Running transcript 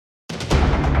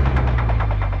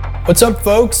What's up,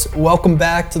 folks? Welcome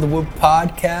back to the Whoop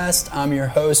Podcast. I'm your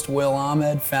host, Will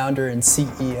Ahmed, founder and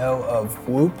CEO of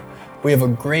Whoop. We have a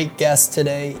great guest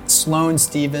today, Sloane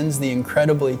Stephens, the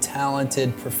incredibly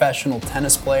talented professional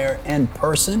tennis player and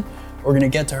person. We're going to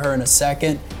get to her in a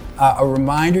second. A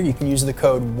reminder, you can use the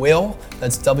code WILL,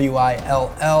 that's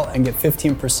W-I-L-L, and get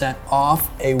 15%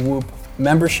 off a Whoop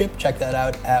membership. Check that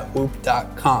out at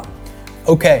whoop.com.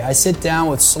 Okay, I sit down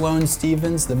with Sloane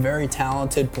Stephens, the very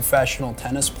talented professional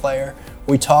tennis player.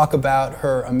 We talk about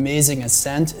her amazing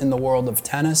ascent in the world of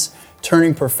tennis,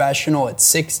 turning professional at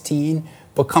 16,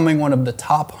 becoming one of the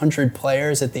top 100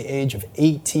 players at the age of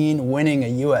 18, winning a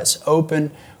US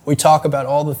Open. We talk about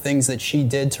all the things that she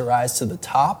did to rise to the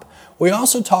top. We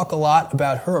also talk a lot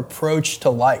about her approach to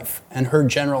life and her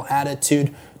general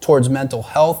attitude towards mental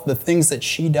health, the things that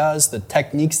she does, the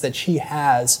techniques that she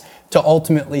has to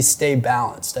ultimately stay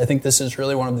balanced. I think this is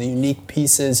really one of the unique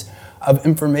pieces of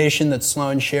information that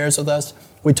Sloane shares with us.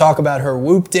 We talk about her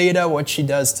Whoop data, what she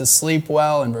does to sleep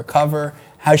well and recover,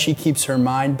 how she keeps her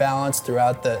mind balanced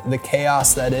throughout the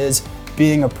chaos that is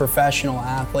being a professional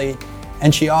athlete.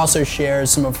 And she also shares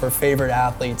some of her favorite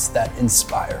athletes that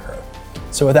inspire her.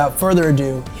 So without further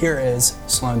ado, here is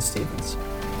Sloane Stephens.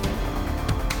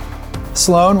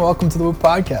 Sloane, welcome to the Whoop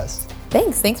Podcast.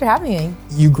 Thanks for having me.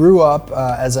 You grew up,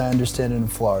 as I understand it, in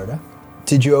Florida.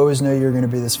 Did you always know you were going to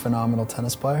be this phenomenal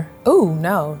tennis player? Oh,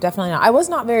 no, definitely not. I was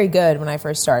not very good when I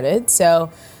first started. So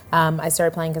I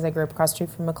started playing because I grew up across the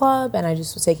street from a club and I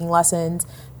just was taking lessons.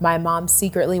 My mom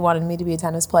secretly wanted me to be a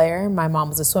tennis player. My mom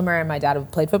was a swimmer and my dad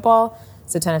played football.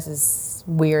 So tennis is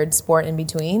a weird sport in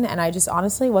between. And I just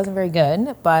honestly wasn't very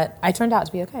good, but I turned out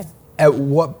to be okay. At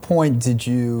what point did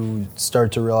you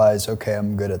start to realize, okay,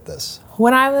 I'm good at this?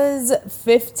 When I was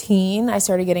 15, I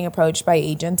started getting approached by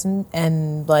agents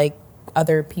and like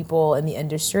other people in the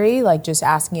industry, like just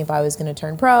asking if I was going to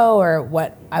turn pro or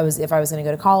if I was going to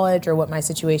go to college or what my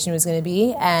situation was going to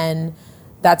be. And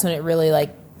that's when it really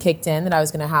like kicked in that I was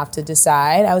going to have to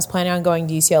decide. I was planning on going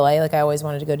to UCLA. Like I always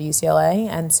wanted to go to UCLA.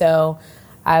 And so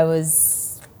I was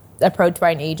approached by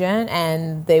an agent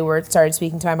and they started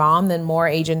speaking to my mom. Then more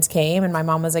agents came and my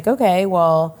mom was like, okay,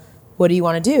 well, what do you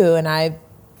want to do? And I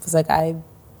was like, I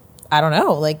don't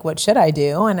know, like, what should I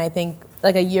do? And I think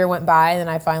like a year went by and then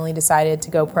I finally decided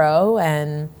to go pro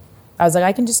and I was like,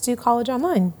 I can just do college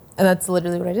online. And that's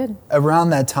literally what I did.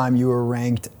 Around that time, you were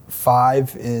ranked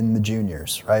 5 in the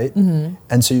juniors, right? Mm-hmm.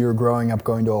 And so you were growing up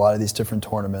going to a lot of these different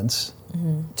tournaments.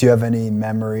 Mm-hmm. Do you have any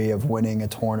memory of winning a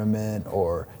tournament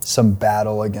or some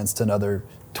battle against another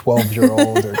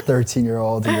 12-year-old or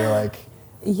 13-year-old and you're like,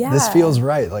 yeah, this feels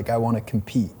right, like I want to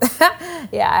compete?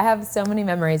 Yeah, I have so many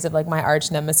memories of like my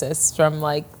arch nemesis from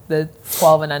like the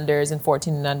 12 and unders and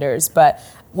 14 and unders. But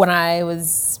when I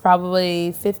was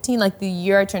probably 15, like the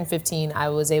year I turned 15, I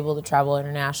was able to travel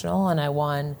international and I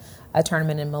won a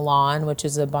tournament in Milan, which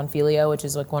is a Bonfiglio, which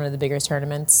is like one of the biggest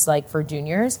tournaments like for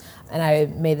juniors. And I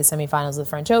made the semifinals of the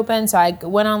French Open. So I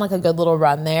went on like a good little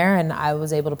run there and I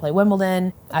was able to play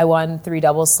Wimbledon. I won 3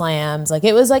 double slams.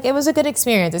 It was a good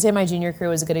experience. I'd say my junior career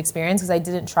was a good experience because I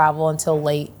didn't travel until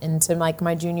late into like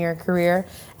my junior career.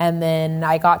 And then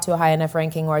I got to a high enough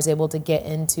ranking where I was able to get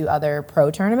into other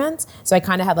pro tournaments. So I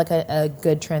kind of had like a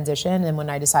good transition. And when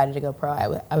I decided to go pro,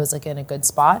 I was like in a good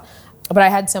spot. But I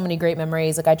had so many great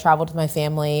memories. Like I traveled with my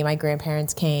family, my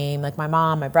grandparents came, like my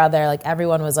mom, my brother, like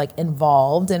everyone was like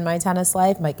involved in my tennis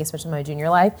life, like especially my junior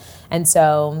life. And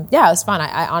so, yeah, it was fun.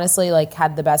 I honestly like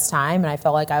had the best time and I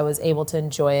felt like I was able to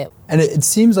enjoy it. And it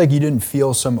seems like you didn't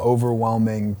feel some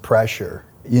overwhelming pressure.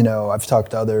 You know, I've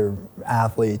talked to other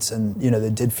athletes and, you know, they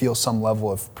did feel some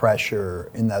level of pressure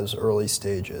in those early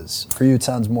stages. For you, it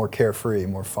sounds more carefree,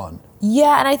 more fun.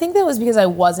 Yeah, and I think that was because I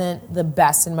wasn't the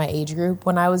best in my age group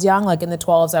when I was young. Like in the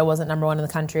 12s, I wasn't number 1 in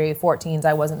the country. 14s,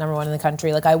 I wasn't number 1 in the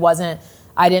country. Like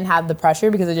I didn't have the pressure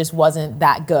because I just wasn't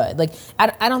that good. Like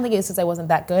I don't think it's because I wasn't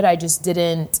that good. I just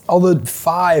didn't. Although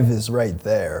 5 is right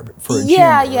there for a junior,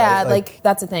 yeah. Right? Like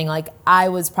that's the thing. Like I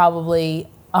was probably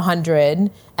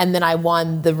 100, and then I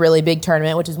won the really big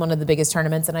tournament, which is one of the biggest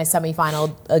tournaments, and I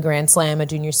semifinaled a Grand Slam, a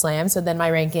Junior Slam. So then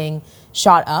my ranking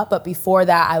shot up, but before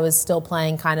that, I was still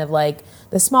playing kind of like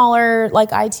the smaller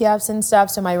like ITFs and stuff.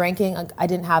 So my ranking, I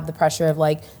didn't have the pressure of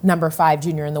like number 5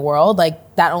 junior in the world.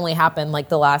 Like that only happened like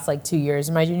the last like 2 years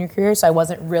of my junior career, so I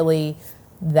wasn't really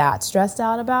that stressed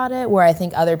out about it. Where I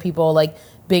think other people like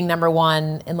being number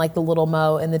 1 in like the Little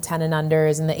Mo and the 10 and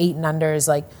unders and the 8 and unders,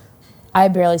 like I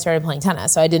barely started playing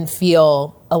tennis, so I didn't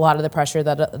feel a lot of the pressure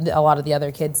that a lot of the other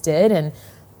kids did, and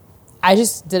I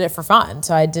just did it for fun.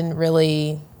 So I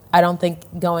don't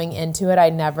think going into it, I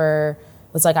never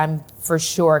was like, I'm for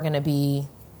sure going to be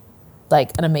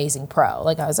like an amazing pro.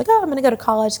 Like I was like, oh, I'm going to go to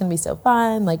college. It's going to be so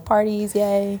fun. Like parties,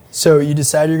 yay. So you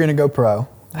decided you're going to go pro.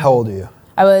 How old are you?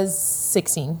 I was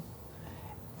 16.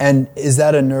 And is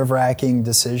that a nerve-wracking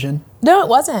decision? No, it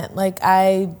wasn't. Like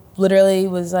I literally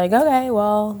was like, okay,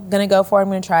 well, I'm going to go for it. I'm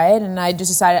going to try it. And I just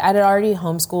decided, I had already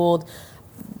homeschooled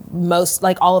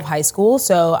all of high school.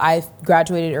 So I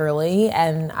graduated early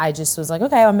and I just was like,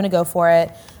 okay, I'm going to go for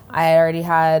it.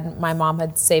 My mom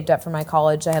had saved up for my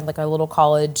college. I had like a little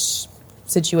college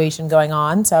situation going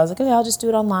on. So I was like, okay, I'll just do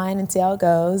it online and see how it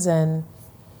goes. And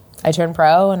I turned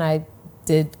pro and I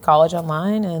did college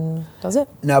online and that was it.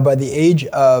 Now, by the age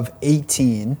of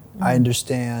 18, I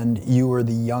understand you were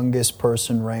the youngest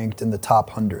person ranked in the top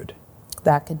 100.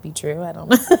 That could be true. I don't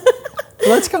know.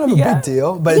 Well, that's kind of a big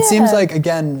deal. But it seems like,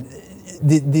 again,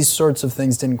 these sorts of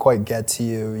things didn't quite get to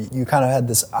you. You kind of had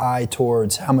this eye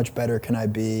towards how much better can I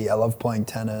be? I love playing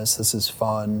tennis. This is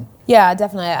fun. Yeah,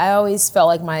 definitely. I always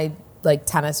felt like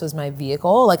tennis was my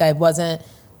vehicle. Like I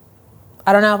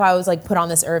don't know if I was like put on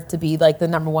this earth to be like the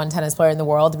number one tennis player in the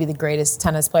world, to be the greatest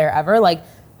tennis player ever. Like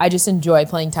I just enjoy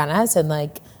playing tennis, and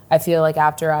like I feel like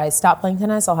after I stop playing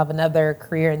tennis, I'll have another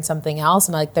career in something else.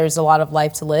 And like there's a lot of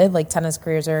life to live. Like tennis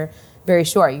careers are very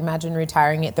short. You imagine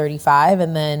retiring at 35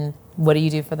 and then what do you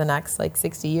do for the next like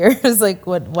 60 years? Like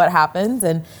what happens?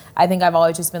 And I think I've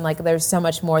always just been like, there's so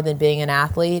much more than being an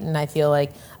athlete. And I feel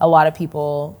like a lot of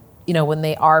people, you know, when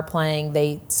they are playing,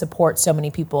 they support so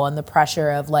many people, and the pressure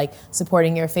of like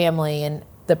supporting your family and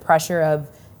the pressure of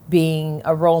being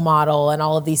a role model and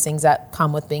all of these things that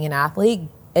come with being an athlete,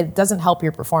 it doesn't help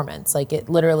your performance. Like it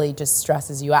literally just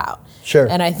stresses you out. Sure.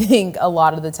 And I think a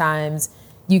lot of the times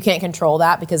you can't control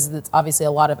that because it's obviously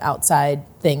a lot of outside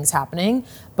things happening.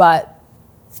 But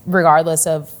regardless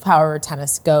of however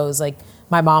tennis goes, like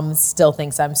my mom still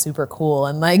thinks I'm super cool,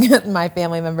 and like my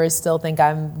family members still think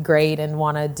I'm great and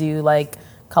want to do like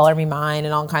Color Me Mine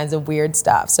and all kinds of weird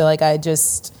stuff. So like I'm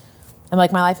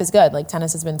like, my life is good. Like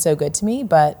tennis has been so good to me,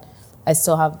 but I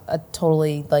still have a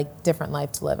totally like different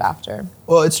life to live after.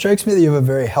 Well, it strikes me that you have a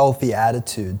very healthy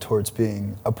attitude towards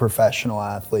being a professional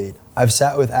athlete. I've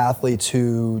sat with athletes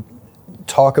who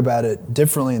talk about it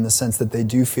differently in the sense that they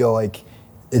do feel like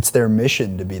it's their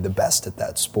mission to be the best at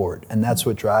that sport, and that's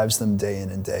what drives them day in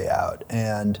and day out.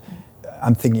 And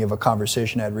I'm thinking of a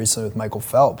conversation I had recently with Michael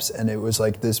Phelps, and it was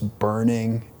like this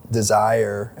burning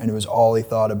desire, and it was all he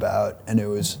thought about, and it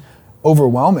was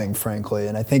overwhelming, frankly.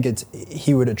 And I think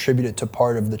he would attribute it to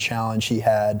part of the challenge he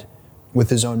had with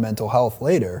his own mental health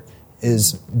later,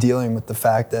 is dealing with the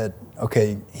fact that,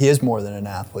 okay, he is more than an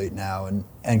athlete now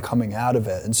and coming out of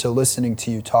it. And so listening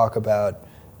to you talk about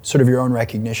sort of your own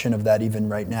recognition of that even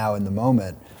right now in the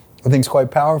moment, I think is quite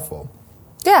powerful.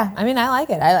 Yeah, I mean, I like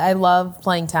it. I love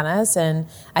playing tennis, and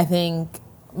I think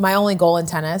my only goal in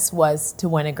tennis was to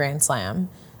win a Grand Slam.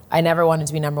 I never wanted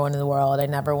to be number one in the world. I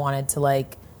never wanted to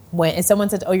like win. If someone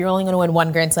said, oh, you're only going to win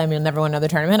one Grand Slam, you'll never win another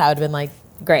tournament, I would have been like,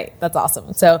 great, that's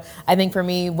awesome. So I think for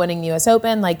me, winning the US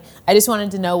Open, like I just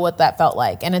wanted to know what that felt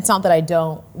like. And it's not that I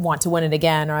don't want to win it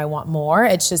again or I want more.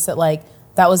 It's just that like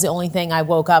that was the only thing I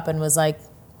woke up and was like,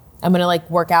 I'm going to like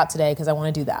work out today because I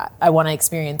want to do that. I want to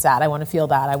experience that. I want to feel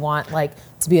that. I want like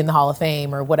to be in the Hall of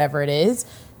Fame or whatever it is.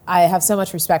 I have so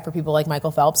much respect for people like Michael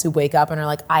Phelps who wake up and are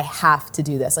like, I have to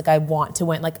do this. Like I want to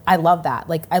win. Like I love that.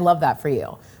 Like I love that for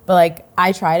you. But like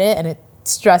I tried it and it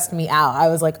stressed me out. I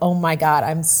was like, oh my God,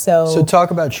 I'm So talk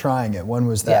about trying it. When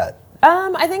was that?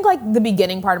 I think like the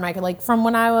beginning part of my, like from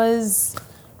when I was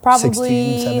probably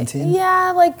 16, 17?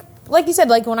 Yeah, like you said,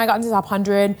 like when I got into the top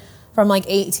 100 from like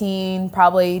 18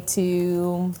 probably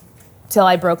till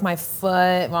I broke my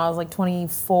foot when I was like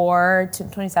 24 to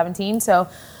 2017. So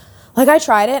like I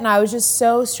tried it and I was just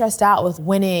so stressed out with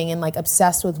winning and like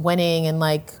obsessed with winning, and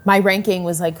like my ranking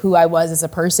was like who I was as a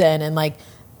person, and like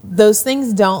those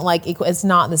things don't like equal, it's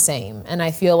not the same. And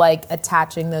I feel like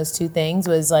attaching those two things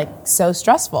was like so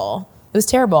stressful. It was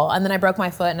terrible. And then I broke my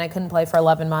foot and I couldn't play for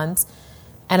 11 months.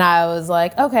 And I was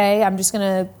like, okay, I'm just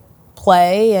going to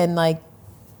play, and like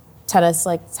tennis,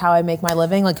 like it's how I make my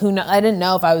living. Like who know, I didn't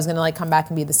know if I was going to like come back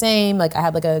and be the same. Like I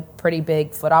had like a pretty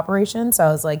big foot operation. So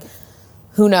I was like,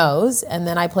 who knows? And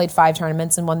then I played 5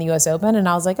 tournaments and won the US Open. And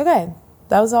I was like, okay,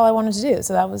 that was all I wanted to do.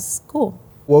 So that was cool.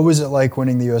 What was it like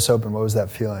winning the US Open? What was that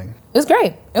feeling? It was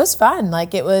great. It was fun.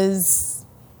 Like it was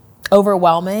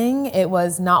overwhelming. It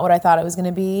was not what I thought it was going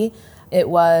to be. It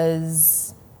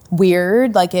was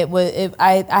weird. Like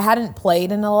I hadn't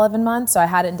played in 11 months, so I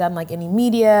hadn't done like any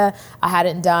media. I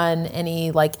hadn't done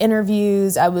any like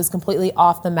interviews. I was completely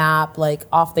off the map, like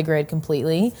off the grid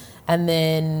completely. And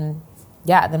then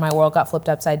my world got flipped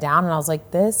upside down, and I was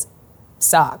like, this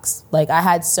sucks. Like, I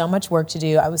had so much work to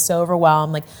do. I was so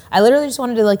overwhelmed. Like, I literally just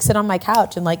wanted to like sit on my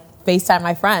couch and like FaceTime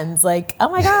my friends. Like, oh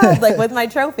my God, like with my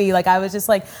trophy. Like, I was just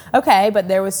like, okay. But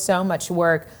there was so much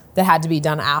work that had to be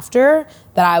done after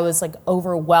that I was like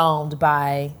overwhelmed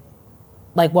by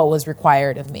like what was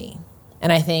required of me.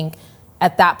 And I think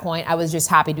at that point, I was just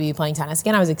happy to be playing tennis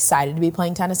again. I was excited to be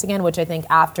playing tennis again, which I think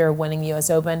after winning the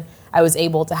US Open, I was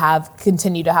able to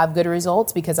continue to have good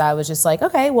results because I was just like,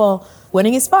 okay, well,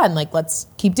 winning is fun. Like, let's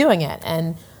keep doing it.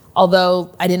 And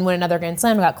although I didn't win another Grand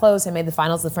Slam, I got close. I made the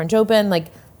finals of the French Open. Like,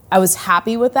 I was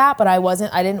happy with that, but I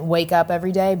didn't wake up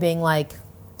every day being like,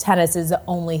 tennis is the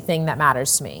only thing that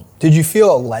matters to me. Did you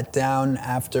feel a letdown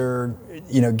after,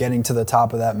 getting to the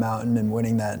top of that mountain and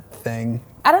winning that thing?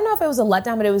 I don't know if it was a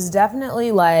letdown, but it was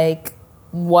definitely like,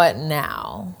 what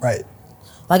now? Right.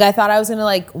 Like, I thought I was going to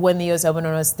like win the US Open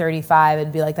when I was 35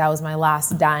 and be like, that was my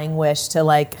last dying wish to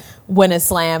like win a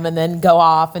slam and then go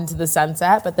off into the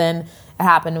sunset. But then it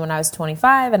happened when I was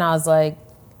 25 and I was like,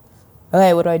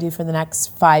 okay, what do I do for the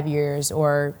next 5 years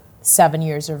or 7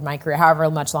 years of my career? However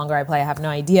much longer I play, I have no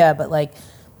idea. But like,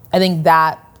 I think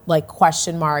that like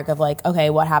question mark of like,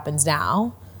 okay, what happens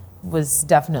now was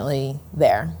definitely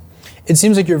there. It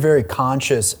seems like you're very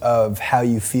conscious of how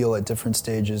you feel at different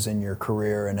stages in your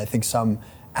career. And I think some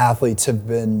athletes have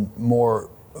been more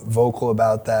vocal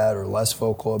about that or less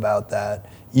vocal about that.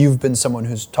 You've been someone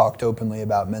who's talked openly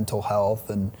about mental health,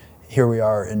 and here we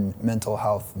are in Mental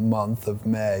Health Month of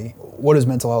May. What does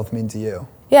mental health mean to you?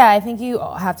 Yeah, I think you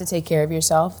have to take care of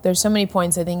yourself. There's so many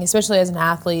points, I think, especially as an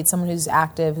athlete, someone who's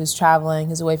active, who's traveling,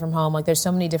 who's away from home. Like, there's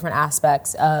so many different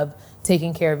aspects of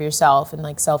taking care of yourself and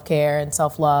like self-care and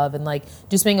self-love and like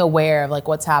just being aware of like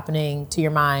what's happening to your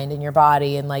mind and your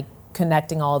body and like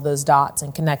connecting all of those dots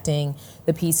and connecting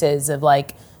the pieces of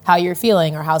like how you're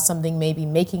feeling or how something may be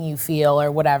making you feel or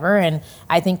whatever. And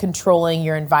I think controlling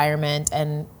your environment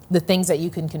and the things that you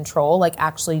can control, like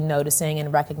actually noticing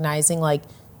and recognizing like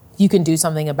you can do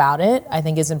something about it, I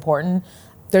think is important.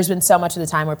 There's been so much of the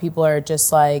time where people are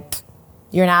just like,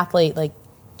 you're an athlete, like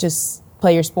just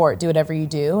play your sport, do whatever you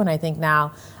do. And I think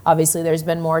now, obviously, there's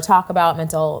been more talk about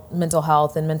mental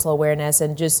health and mental awareness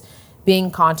and just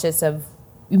being conscious of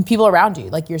people around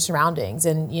you, like your surroundings.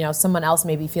 And, someone else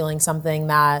may be feeling something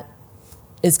that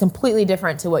is completely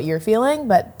different to what you're feeling,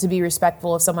 but to be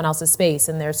respectful of someone else's space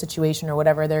and their situation or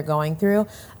whatever they're going through.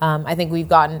 I think we've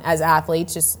gotten, as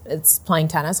athletes, it's playing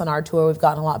tennis on our tour, we've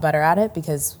gotten a lot better at it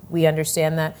because we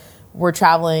understand that we're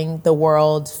traveling the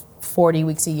world 40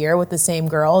 weeks a year with the same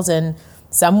girls, and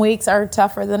some weeks are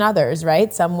tougher than others,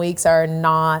 right? Some weeks are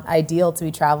not ideal to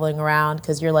be traveling around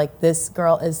because you're like, this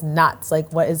girl is nuts.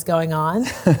 Like, what is going on?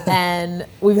 And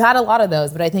we've had a lot of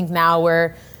those, but I think now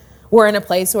we're in a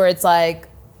place where it's like,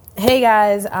 hey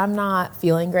guys, I'm not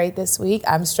feeling great this week.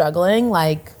 I'm struggling.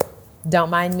 Like, don't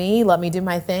mind me. Let me do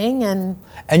my thing. And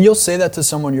you'll say that to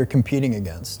someone you're competing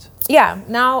against. Yeah.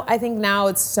 I think now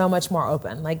it's so much more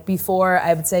open. Like before,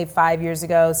 I would say 5 years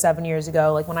ago, 7 years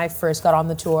ago, like when I first got on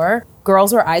the tour,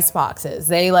 girls were ice boxes.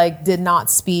 They like did not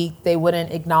speak. They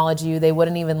wouldn't acknowledge you. They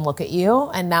wouldn't even look at you.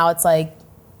 And now it's like,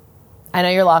 I know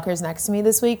your locker's next to me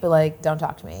this week, but like, don't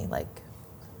talk to me. Like,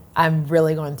 I'm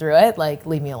really going through it. Like,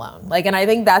 leave me alone. Like, and I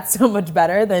think that's so much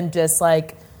better than just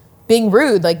like being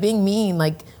rude, like being mean.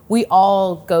 Like, we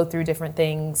all go through different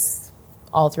things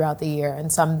all throughout the year. And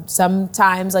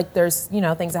sometimes like there's,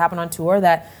 things that happen on tour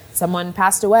that someone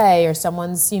passed away or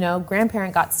someone's,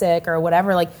 grandparent got sick or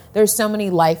whatever. Like, there's so many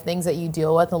life things that you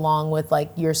deal with along with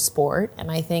like your sport.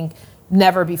 And I think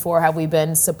never before have we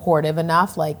been supportive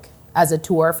enough, like as a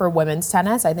tour for women's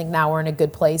tennis. I think now we're in a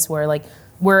good place where like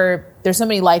there's so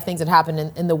many life things that happen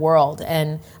in the world.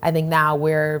 And I think now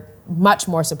we're much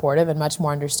more supportive and much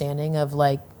more understanding of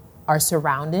like our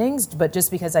surroundings, but just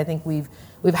because I think we've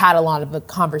had a lot of a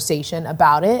conversation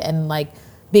about it and like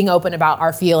being open about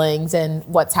our feelings and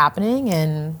what's happening.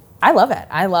 And I love it.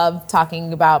 I love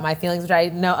talking about my feelings, which I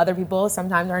know other people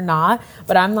sometimes are not,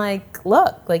 but I'm like,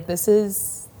 look, like this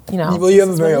is, Well, you have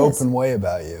a very open way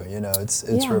about you,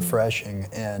 it's refreshing.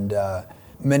 And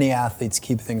many athletes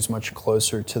keep things much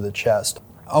closer to the chest,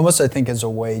 almost I think as a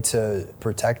way to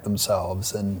protect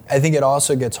themselves. And I think it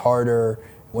also gets harder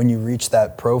when you reach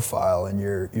that profile and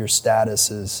your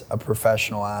status as a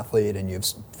professional athlete and you have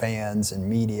fans and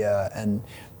media, and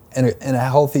And a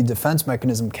healthy defense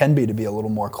mechanism can be to be a little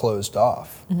more closed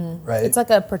off, right? It's like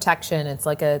a protection. It's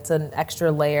an extra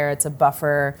layer. It's a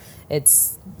buffer.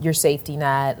 It's your safety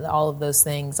net. All of those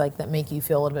things like that make you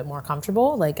feel a little bit more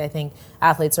comfortable. Like I think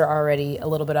athletes are already a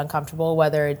little bit uncomfortable,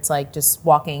 whether it's like just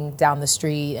walking down the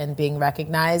street and being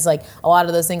recognized. Like a lot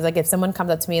of those things. Like if someone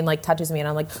comes up to me and like touches me, and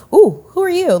I'm like, "Ooh, who are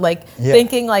you?" Like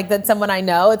thinking like that's someone I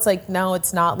know. It's like no,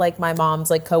 it's not like my mom's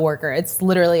like coworker. It's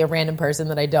literally a random person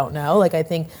that I don't know. Like I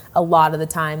think a lot of the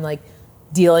time, like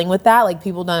dealing with that, like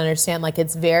people don't understand. Like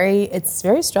it's very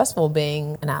stressful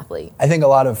being an athlete. I think a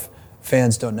lot of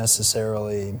fans don't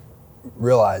necessarily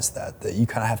realize that you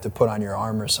kind of have to put on your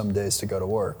armor some days to go to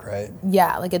work, right?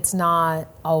 Yeah, like it's not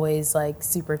always like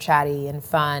super chatty and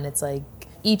fun. It's like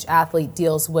each athlete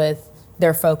deals with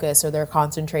their focus or their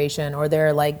concentration or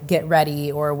their like get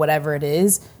ready or whatever it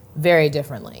is very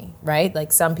differently, right?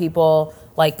 Like some people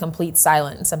like complete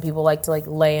silence. Some people like to like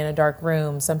lay in a dark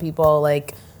room. Some people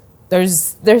like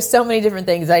there's so many different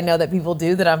things I know that people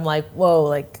do that I'm like, whoa,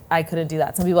 like I couldn't do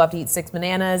that. Some people have to eat 6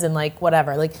 bananas and like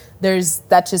whatever. Like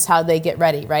that's just how they get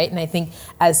ready, right? And I think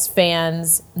as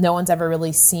fans, no one's ever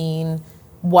really seen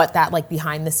what that like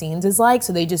behind the scenes is like.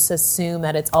 So they just assume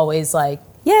that it's always like,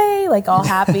 yay, like all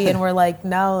happy. And we're like,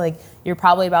 no, like you're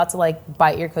probably about to like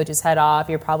bite your coach's head off.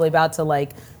 You're probably about to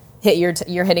like hit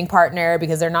your hitting partner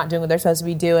because they're not doing what they're supposed to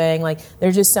be doing. Like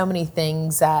there's just so many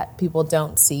things that people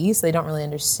don't see, so they don't really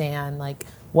understand like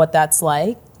what that's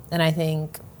like. And I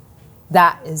think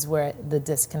that is where the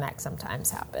disconnect sometimes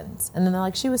happens. And then they're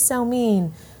like, she was so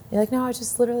mean. You're like, no, I was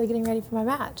just literally getting ready for my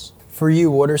match. For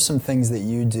you, what are some things that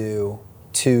you do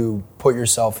to put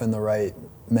yourself in the right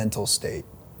mental state?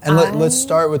 And let's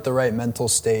start with the right mental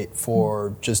state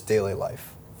for just daily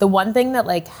life. The one thing that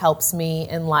like helps me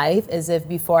in life is if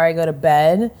before I go to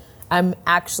bed, I'm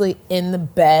actually in the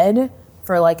bed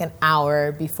for like an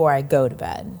hour before I go to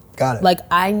bed. Got it. Like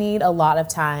I need a lot of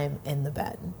time in the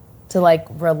bed to like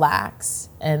relax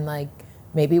and like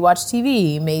maybe watch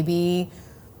TV, maybe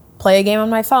play a game on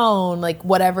my phone, like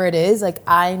whatever it is. Like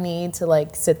I need to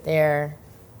like sit there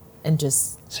and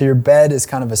just... So your bed is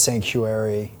kind of a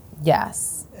sanctuary.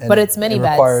 Yes. But it's many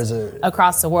beds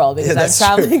across the world because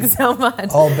I'm traveling so much.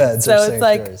 All beds are sanctuaries. So it's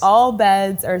like all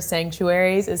beds are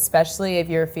sanctuaries, especially if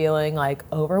you're feeling like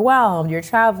overwhelmed, you're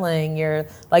traveling, you're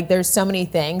like there's so many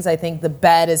things. I think the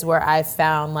bed is where I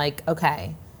found like,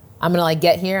 okay, I'm going to like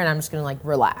get here and I'm just going to like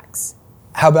relax.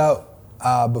 How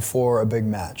about before a big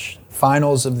match?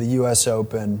 Finals of the US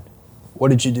Open, what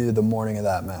did you do the morning of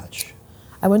that match?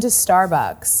 I went to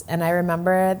Starbucks and I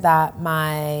remember that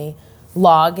my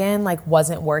login like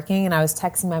wasn't working and I was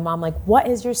texting my mom like, what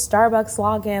is your Starbucks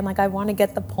login? Like I want to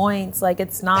get the points. Like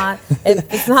it's not so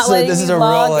letting me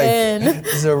log in.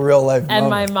 This is a real life and moment.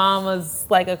 My mom was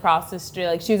like across the street,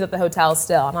 like she was at the hotel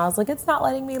still, and I was like, it's not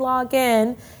letting me log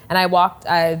in. And I walked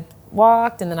and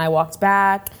then I walked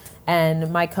back.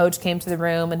 And my coach came to the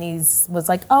room and he was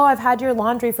like, oh, I've had your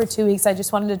laundry for 2 weeks. I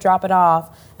just wanted to drop it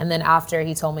off. And then after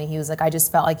he told me, he was like, I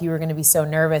just felt like you were going to be so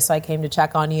nervous. So I came to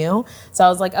check on you. So I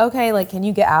was like, okay, like, can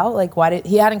you get out? Like,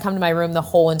 he hadn't come to my room the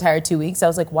whole entire 2 weeks. I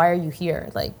was like, why are you here?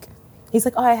 Like, he's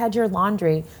like, oh, I had your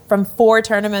laundry from 4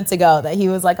 tournaments ago that he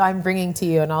was like, I'm bringing to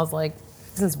you. And I was like,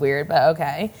 this is weird, but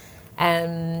okay.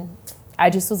 And I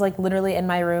just was like literally in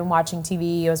my room watching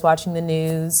TV. I was watching the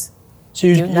news. So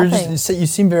you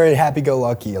seem very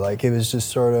happy-go-lucky. Like it was just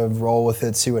sort of roll with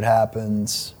it, see what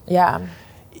happens. Yeah.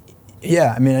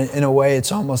 Yeah, I mean, in a way, it's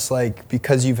almost like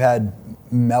because you've had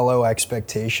mellow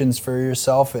expectations for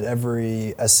yourself at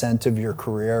every ascent of your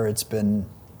career, it's been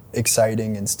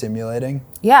exciting and stimulating.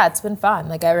 Yeah, it's been fun.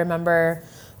 Like I remember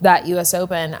that U.S.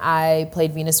 Open, I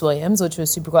played Venus Williams, which was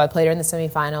super cool. I played her in the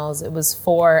semifinals. It was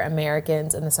 4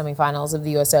 Americans in the semifinals of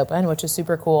the U.S. Open, which was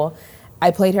super cool. I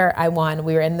played her, I won,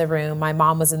 we were in the room, my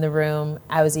mom was in the room,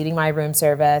 I was eating my room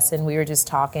service, and we were just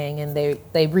talking, and they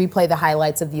replay the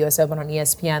highlights of the US Open on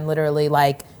ESPN literally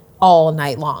like all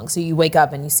night long. So you wake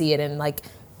up and you see it, and like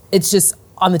it's just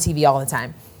on the TV all the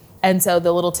time. And so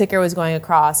the little ticker was going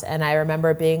across, and I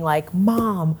remember being like,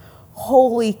 Mom,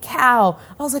 holy cow.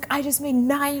 I was like, I just made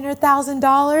 $900,000.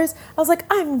 I was like,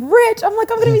 I'm rich. I'm like,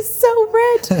 I'm going to be so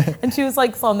rich. And she was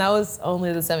like, Sloan, that was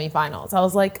only the semifinals. I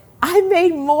was like, I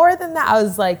made more than that. I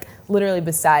was like literally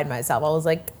beside myself. I was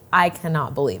like, I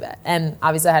cannot believe it. And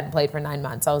obviously I hadn't played for 9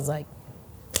 months. I was like,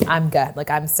 I'm good. Like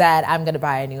I'm set. I'm going to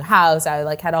buy a new house. I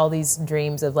like had all these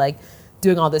dreams of like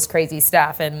doing all this crazy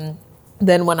stuff. And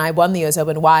then when I won the US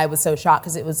Open, why I was so shocked,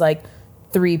 because it was like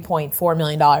 $3.4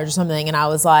 million or something. And I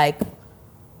was like,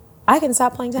 I can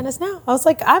stop playing tennis now. I was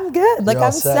like, I'm good. Like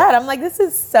I'm set. I'm like, this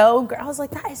is so great. I was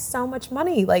like, that is so much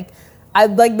money. Like I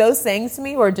like those things to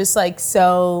me were just like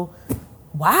so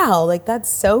wow, like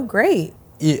that's so great.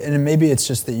 And maybe it's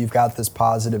just that you've got this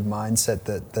positive mindset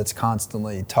that's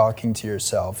constantly talking to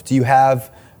yourself. Do you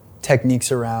have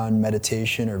techniques around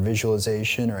meditation or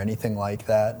visualization or anything like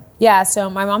that? Yeah, so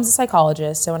my mom's a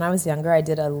psychologist. So when I was younger, I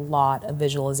did a lot of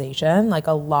visualization, like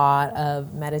a lot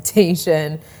of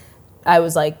meditation. I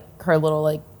was like her little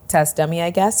like test dummy,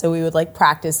 I guess. So we would like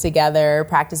practice together,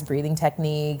 practice breathing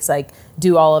techniques, like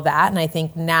do all of that. And I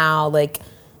think now, like,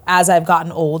 as I've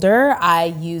gotten older, I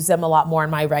use them a lot more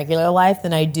in my regular life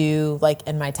than I do like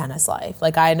in my tennis life.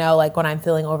 Like I know like when I'm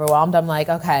feeling overwhelmed, I'm like,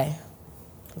 okay,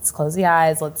 let's close the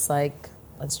eyes. Let's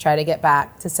try to get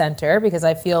back to center, because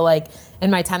I feel like in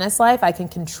my tennis life, I can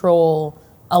control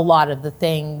a lot of the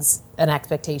things and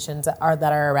expectations that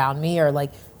are around me, or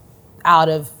like out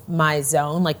of my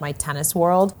zone, like my tennis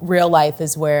world. Real life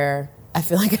is where I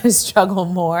feel like I struggle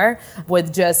more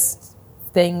with just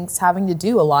things having to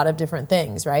do a lot of different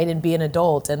things, right? And be an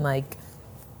adult and like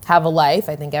have a life.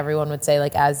 I think everyone would say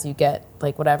like as you get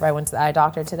like whatever, I went to the eye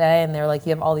doctor today and they're like,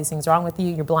 you have all these things wrong with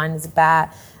you. You're blind as a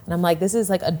bat. And I'm like, this is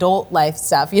like adult life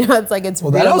stuff. You know, it's like, it's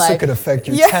well, real that also life. could affect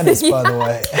your tennis, by the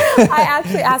way. I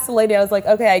actually asked the lady, I was like,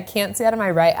 okay, I can't see out of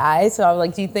my right eye. So I was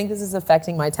like, do you think this is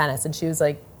affecting my tennis? And she was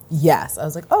like, yes. I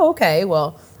was like, oh, okay.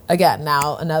 Well, again,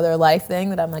 now another life thing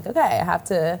that I'm like, okay, I have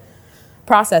to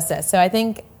process this. So I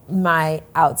think my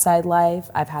outside life,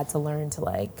 I've had to learn to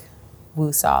like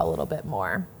woo-saw a little bit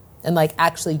more and like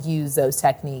actually use those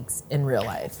techniques in real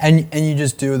life. And you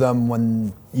just do them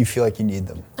when you feel like you need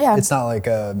them. Yeah. It's not like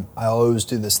I'll always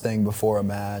do this thing before a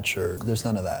match, or there's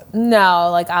none of that. No,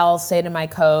 like I'll say to my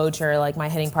coach or like my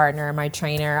hitting partner or my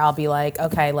trainer, I'll be like,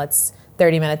 okay, let's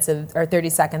 30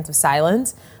 seconds of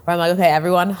silence. Where I'm like, okay,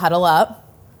 everyone huddle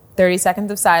up, 30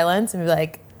 seconds of silence, and be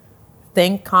like,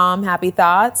 think calm, happy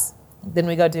thoughts. Then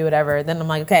we go do whatever. Then I'm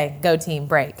like, okay, go team,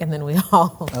 break. And then we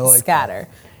all scatter.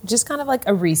 That. Just kind of like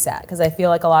a reset. Because I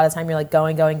feel like a lot of the time you're like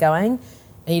going, and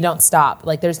you don't stop.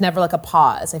 Like there's never like a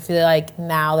pause. I feel like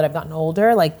now that I've gotten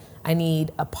older, like I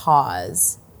need a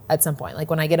pause at some point. Like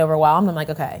when I get overwhelmed, I'm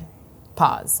like, okay,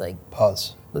 pause. Like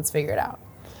pause. Let's figure it out.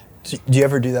 Do you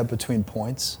ever do that between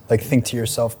points? Like think to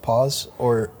yourself, pause?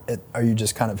 Or are you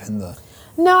just kind of in the...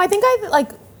 No, I think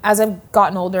as I've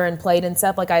gotten older and played and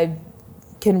stuff, like I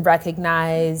can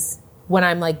recognize when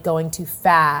I'm like going too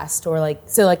fast, or like,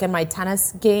 so like in my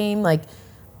tennis game, like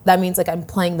that means like I'm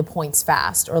playing the points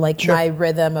fast, or like my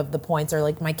rhythm of the points, or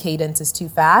like my cadence is too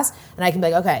fast, and I can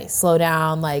be like, okay, slow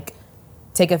down, like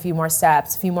take a few more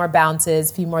steps, a few more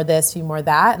bounces, a few more this, a few more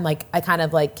that, and like I kind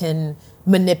of like can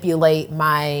manipulate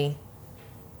my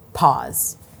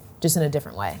pause just in a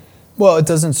different way. Well, it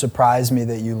doesn't surprise me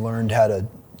that you learned how to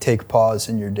take pause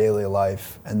in your daily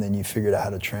life, and then you figured out how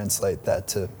to translate that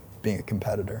to being a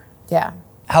competitor. Yeah.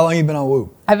 How long have you been on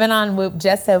Whoop? I've been on Whoop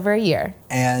just over a year.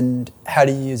 And how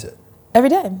do you use it? Every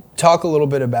day. Talk a little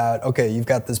bit about, okay, you've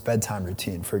got this bedtime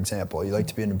routine, for example. You like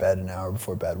to be in bed an hour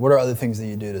before bed. What are other things that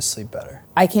you do to sleep better?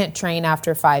 I can't train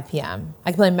after 5 p.m.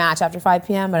 I can play a match after 5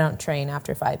 p.m., but I don't train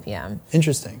after 5 p.m.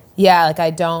 Interesting. Yeah, like I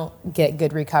don't get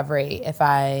good recovery if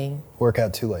I... work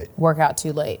out too late,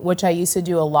 which I used to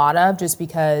do a lot of, just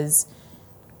because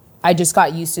I just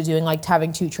got used to doing like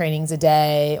having 2 trainings a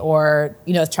day, or,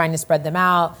 you know, trying to spread them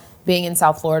out. Being in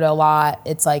South Florida a lot,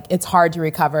 it's like, it's hard to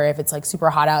recover if it's like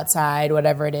super hot outside,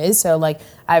 whatever it is. So like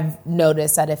I've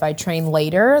noticed that if I train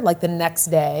later, like the next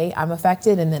day I'm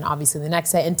affected. And then obviously the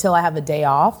next day, until I have a day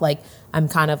off, like I'm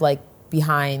kind of like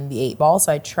behind the 8 ball.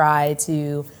 So I try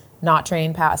to not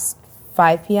train past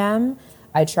 5 p.m.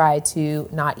 I try to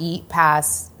not eat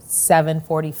past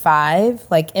 7:45.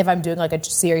 Like if I'm doing like a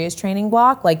serious training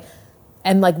block, like,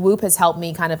 and like Whoop has helped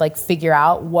me kind of like figure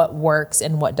out what works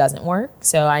and what doesn't work.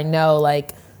 So I know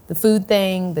like the food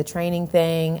thing, the training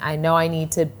thing, I know I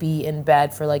need to be in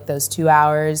bed for like those 2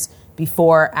 hours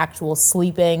before actual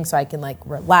sleeping so I can like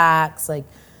relax. Like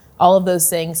all of those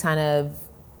things kind of,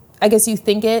 I guess you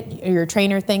think it, your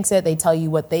trainer thinks it, they tell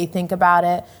you what they think about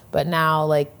it. But now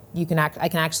like I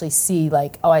can actually see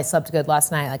like, oh, I slept good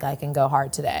last night. Like I can go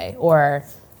hard today. Or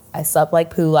I slept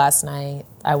like poo last night.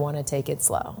 I want to take it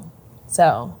slow.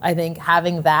 So I think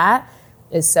having that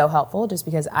is so helpful, just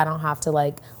because I don't have to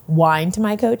like whine to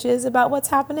my coaches about what's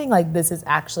happening. Like this is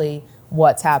actually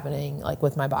what's happening like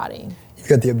with my body. You've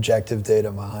got the objective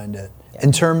data behind it. Yeah.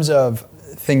 In terms of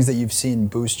things that you've seen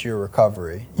boost your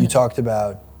recovery, you talked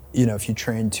about, you know, if you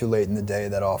train too late in the day,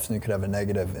 that often could have a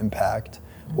negative impact.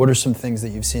 What are some things that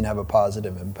you've seen have a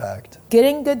positive impact?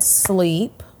 Getting good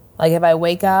sleep. Like if I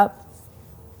wake up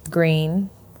green,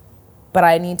 but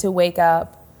I need to wake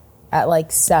up at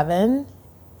like 7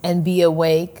 and be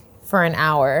awake for an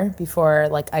hour before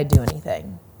like I do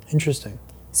anything. Interesting.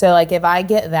 So like if I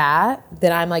get that,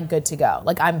 then I'm like good to go.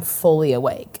 Like I'm fully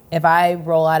awake. If I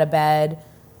roll out of bed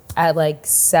at like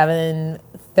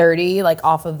 7:30, like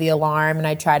off of the alarm, and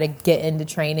I try to get into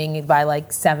training by like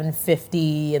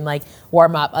 7:50 and like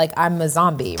warm up, like I'm a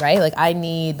zombie, right? Like I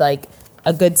need like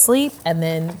a good sleep and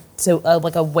then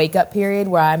like a wake up period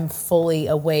where I'm fully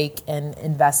awake and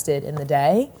invested in the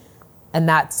day. And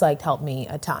that's like helped me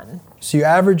a ton. So you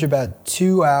average about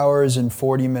 2 hours and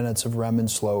 40 minutes of REM and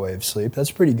slow wave sleep.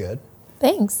 That's pretty good.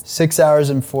 Thanks. 6 hours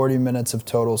and 40 minutes of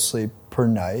total sleep per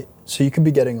night. So you could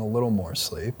be getting a little more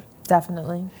sleep.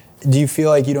 Definitely. Do you feel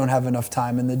like you don't have enough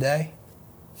time in the day?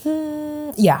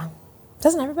 Yeah.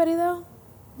 Doesn't everybody though?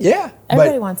 Yeah.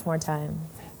 Everybody wants more time.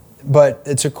 But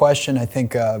it's a question, I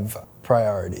think, of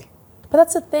priority. But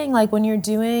that's the thing, like when you're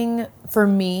doing, for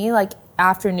me, like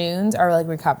afternoons are like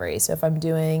recovery. So if I'm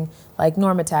doing like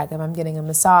Normatec, if I'm getting a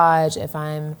massage, if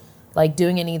I'm like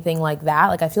doing anything like that,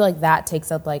 like I feel like that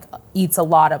takes up like, eats a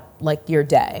lot of like your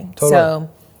day. Totally. So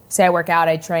say I work out,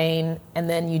 I train, and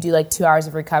then you do like 2 hours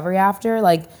of recovery after,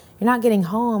 like you're not getting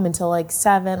home until like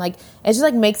 7. Like it just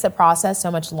like makes the process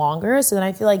so much longer. So then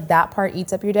I feel like that part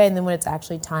eats up your day. And then when it's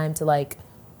actually time to like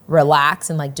relax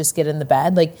and like just get in the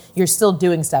bed, like you're still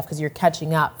doing stuff because you're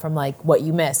catching up from like what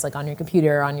you missed, like on your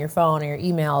computer or on your phone or your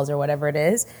emails or whatever it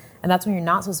is. And that's when you're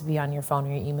not supposed to be on your phone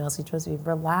or your emails. You're supposed to be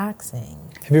relaxing.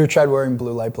 Have you ever tried wearing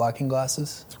blue light blocking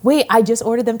glasses? Wait, I just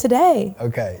ordered them today.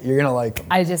 Okay, you're gonna like them.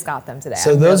 I just got them today.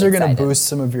 So I'm those really are gonna excited. boost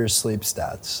some of your sleep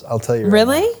stats. I'll tell you. Right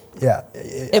Really? now. Yeah.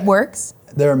 It works?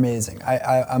 They're amazing.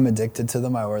 I'm addicted to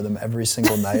them. I wear them every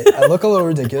single night. I look a little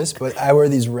ridiculous, but I wear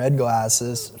these red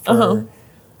glasses for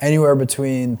anywhere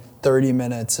between 30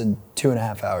 minutes and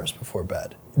 2.5 hours before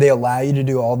bed. They allow you to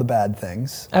do all the bad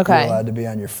things. Okay. You're allowed to be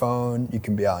on your phone. You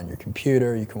can be on your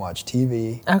computer. You can watch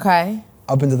TV. Okay.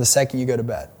 Up until the second you go to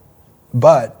bed.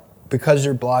 But because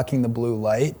you're blocking the blue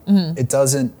light, it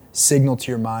doesn't signal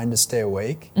to your mind to stay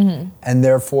awake. And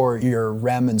therefore, your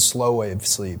REM and slow wave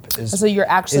sleep So you're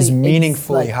actually is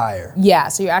meaningfully like, higher. Yeah,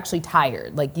 so you're actually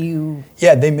tired. Like you,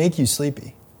 Yeah, they make you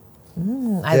sleepy.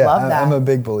 I love that. I'm a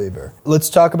big believer. Let's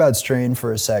talk about strain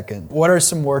for a second. What are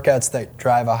some workouts that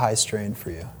drive a high strain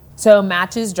for you? So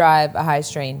matches drive a high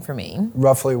strain for me.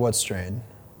 Roughly what strain?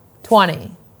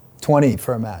 20. 20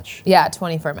 for a match. Yeah,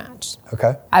 20 for a match.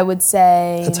 Okay. I would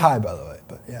say. It's high, by the way,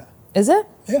 but yeah. Is it?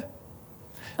 Yeah.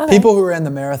 Okay. People who ran the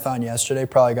marathon yesterday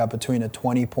probably got between a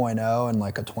 20.0 and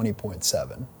like a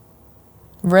 20.7.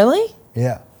 Really?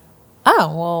 Yeah.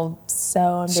 Oh, well, so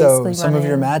I'm So basically some of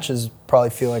your running- matches probably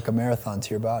feel like a marathon to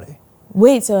your body.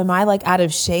 Wait, so am I like out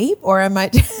of shape or am I?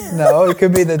 No, it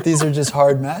could be that these are just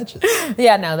hard matches.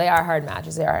 Yeah, no, they are hard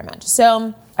matches. They are hard matches.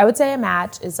 So I would say a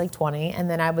match is like 20. And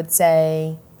then I would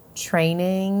say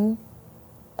training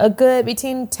a good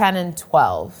between 10 and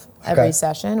 12 every Okay.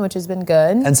 session, which has been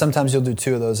good. And sometimes you'll do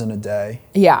 2 of those in a day.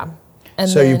 Yeah. And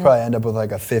So you then- probably end up with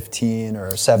like a 15 or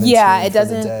a 17 yeah, it for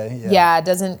doesn't. the day. Yeah, it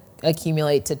doesn't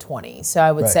accumulate to 20. So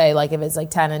I would Right. say like if it's like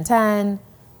 10 and 10,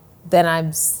 then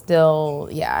I'm still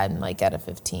I'm like at a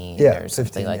 15 Yeah, or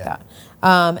something 15, like yeah.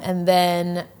 that. And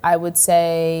then I would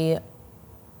say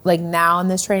like now in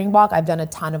this training block, I've done a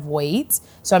ton of weights,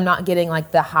 so I'm not getting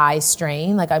like the high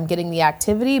strain. Like I'm getting the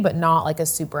activity, but not like a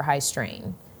super high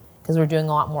strain because we're doing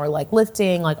a lot more like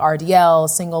lifting, like RDL,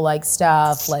 single leg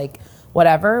stuff, like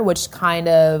whatever, which it's kind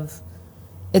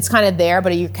of there,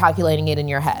 but you're calculating it in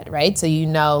your head, right? So you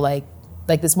know, like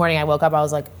this morning I woke up, I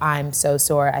was like, I'm so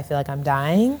sore, I feel like I'm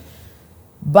dying,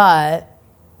 but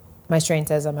my strain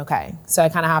says I'm okay. So I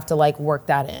kind of have to like work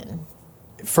that in.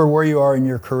 For where you are in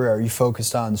your career, are you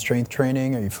focused on strength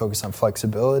training? Are you focused on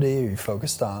flexibility? Are you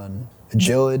focused on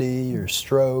agility, your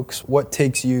strokes? What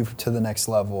takes you to the next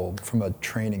level from a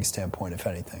training standpoint, if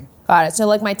anything? Got it. So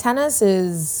like my tennis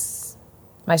is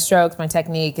my strokes, my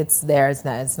technique, it's there.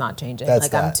 It's not changing. That's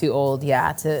like that. I'm too old,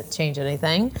 to change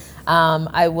anything.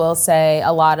 I will say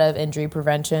a lot of injury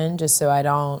prevention, just so I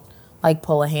don't like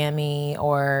pull a hammy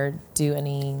or do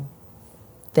anything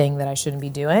that I shouldn't be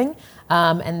doing.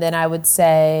 And then I would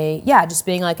say, just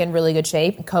being like in really good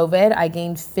shape. COVID, I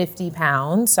gained 50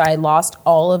 pounds, so I lost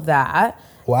all of that.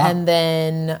 Wow. And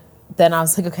then I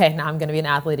was like, okay, now I'm going to be an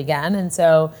athlete again. And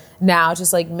so now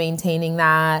just like maintaining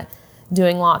that,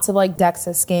 doing lots of like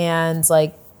DEXA scans,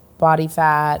 like body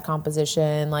fat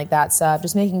composition, like that stuff,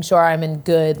 just making sure I'm in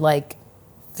good like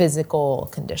physical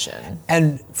condition.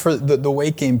 And for the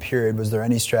weight gain period, was there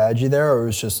any strategy there, or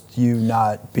was just you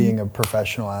not being a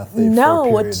professional athlete No, for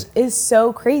a what period? is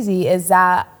so crazy is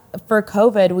that for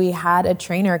COVID, we had a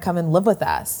trainer come and live with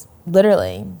us.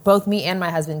 Literally, both me and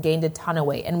my husband gained a ton of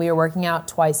weight, and we were working out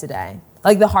twice a day.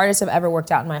 Like the hardest I've ever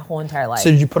worked out in my whole entire life. So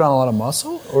did you put on a lot of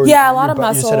muscle? Or Yeah, a lot of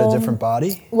muscle. You just had a different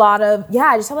body?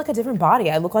 I just have like a different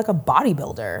body. I look like a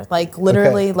bodybuilder. Like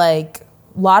literally like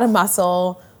a lot of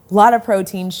muscle, a lot of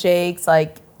protein shakes,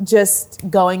 like just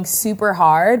going super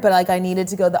hard, but like I needed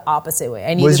to go the opposite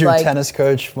way. Was your tennis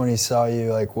coach, when he saw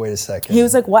you, like, wait a second? He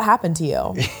was like, what happened to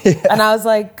you? And I was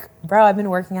like, bro, I've been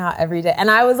working out every day. And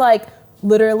I was like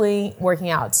literally working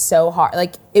out so hard.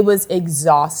 Like it was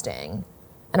exhausting.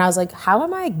 And I was like, how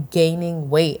am I gaining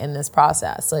weight in this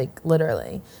process? Like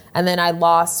literally. And then I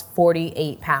lost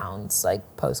 48 pounds like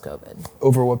post-COVID.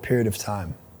 Over what period of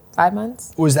time? 5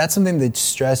 months. Was that something that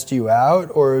stressed you out,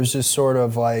 or it was just sort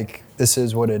of like, this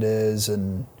is what it is?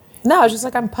 And no, I was just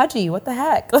like, I'm pudgy. What the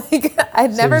heck? Like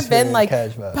I'd never been like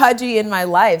pudgy in my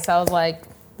life. So I was like,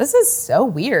 this is so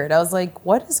weird. I was like,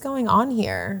 what is going on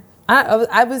here?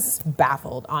 I was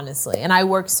baffled, honestly. And I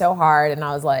worked so hard and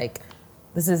I was like,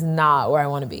 this is not where I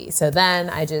want to be. So then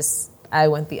I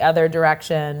went the other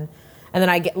direction, and then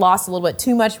I lost a little bit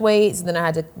too much weight. So then I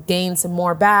had to gain some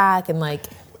more back, and like.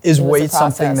 Is weight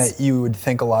something that you would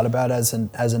think a lot about as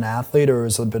an athlete, or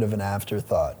is it a bit of an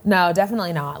afterthought? No,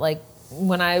 definitely not. Like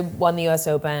when I won the US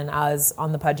Open, I was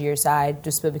on the pudgier side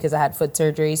just because I had foot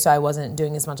surgery, so I wasn't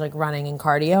doing as much like running and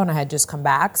cardio, and I had just come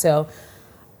back. So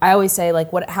I always say,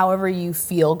 like, however you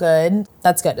feel good,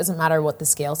 that's good. It doesn't matter what the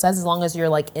scale says, as long as you're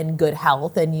like in good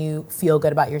health and you feel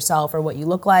good about yourself or what you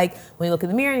look like. When you look in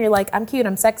the mirror and you're like, I'm cute,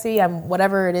 I'm sexy, I'm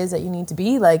whatever it is that you need to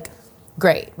be, like,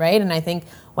 great, right? And I think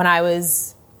when I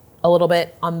was a little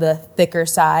bit on the thicker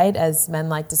side, as men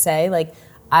like to say, like,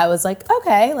 I was like,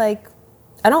 okay, like,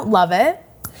 I don't love it.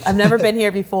 I've never been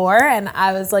here before. And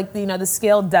I was like, you know, the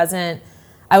scale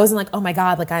I wasn't like, oh my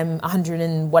God, like I'm 100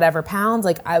 and whatever pounds.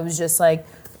 Like I was just like,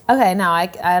 okay, no, I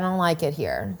don't like it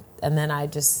here. And then I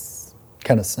just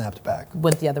kind of snapped back.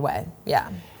 Went the other way,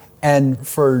 yeah. And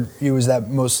for you, was that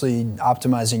mostly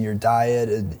optimizing your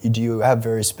diet? Do you have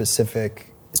very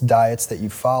specific diets that you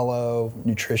follow,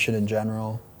 nutrition in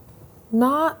general?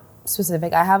 Not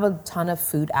specific. I have a ton of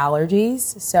food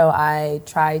allergies, so I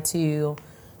try to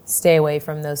stay away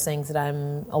from those things that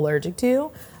I'm allergic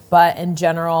to. But in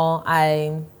general,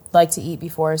 I like to eat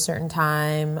before a certain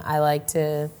time. I like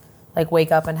to like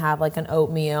wake up and have like an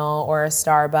oatmeal or a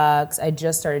Starbucks. I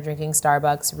just started drinking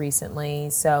Starbucks recently,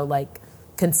 so like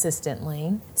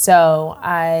consistently. So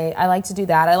I like to do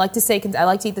that. I like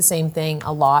to eat the same thing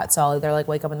a lot. So I'll either like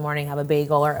wake up in the morning, have a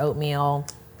bagel or oatmeal,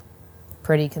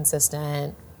 pretty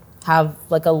consistent, have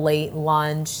like a late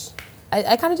lunch.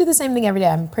 I kind of do the same thing every day.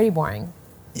 I'm pretty boring.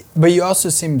 But you also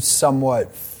seem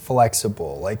somewhat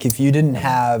flexible. Like if you didn't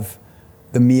have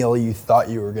the meal you thought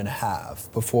you were going to have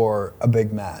before a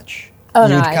big match, you'd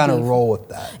kind of roll with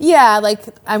that. Yeah, like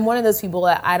I'm one of those people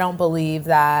that I don't believe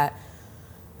that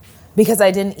because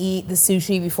I didn't eat the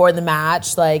sushi before the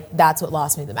match, like that's what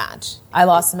lost me the match. I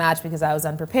lost the match because I was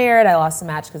unprepared. I lost the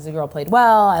match because the girl played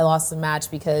well. I lost the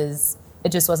match because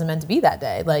it just wasn't meant to be that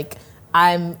day. Like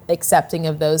I'm accepting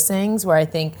of those things where I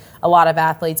think a lot of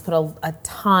athletes put a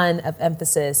ton of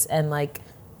emphasis and like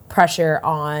pressure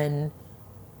on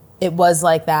it was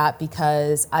like that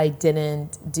because I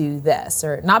didn't do this,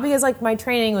 or not because like my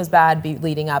training was bad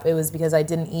leading up. It was because I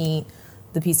didn't eat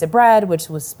the piece of bread, which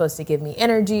was supposed to give me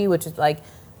energy, which is like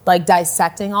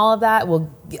dissecting all of that. Well,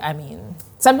 I mean,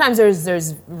 sometimes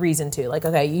there's reason to like,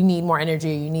 okay, you need more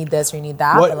energy, you need this, or you need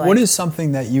that. What is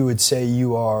something that you would say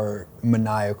you are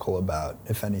maniacal about,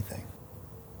 if anything?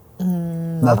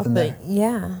 Nothing there.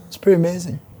 Yeah. It's pretty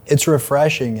amazing. It's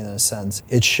refreshing in a sense.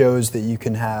 It shows that you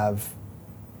can have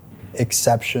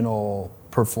exceptional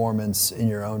performance in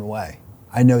your own way.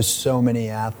 I know so many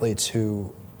athletes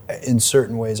who, in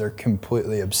certain ways, are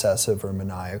completely obsessive or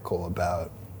maniacal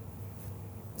about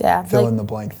fill in the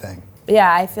blank thing.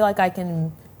 Yeah, I feel like I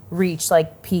can reach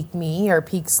like peak me or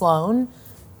peak Sloan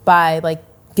by like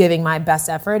giving my best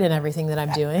effort in everything that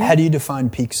I'm doing. How do you define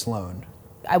peak Sloan?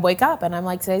 I wake up and I'm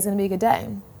like, today's gonna be a good day,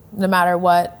 no matter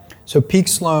what. So peak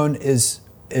Sloan is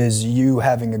you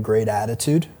having a great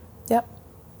attitude? Yep.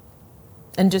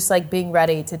 And just like being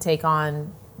ready to take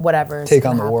on whatever. Take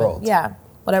on the world. Yeah,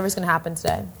 whatever's gonna happen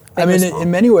today. I mean, in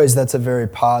many ways, that's a very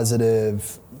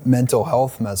positive mental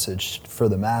health message for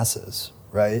the masses,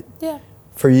 right? Yeah.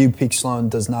 For you, peak Sloan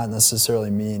does not necessarily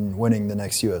mean winning the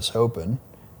next U.S. Open.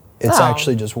 It's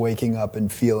actually just waking up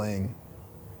and feeling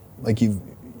like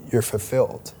you're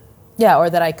fulfilled. Yeah, or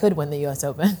that I could win the U.S.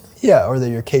 Open. Yeah, or that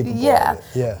you're capable of it.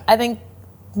 Yeah. I think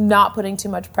not putting too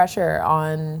much pressure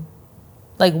on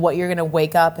like what you're going to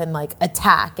wake up and like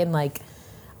attack and like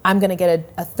I'm going to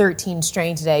get a 13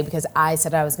 strain today because I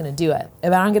said I was going to do it.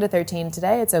 If I don't get a 13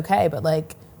 today, it's okay. But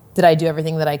like did I do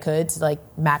everything that I could to like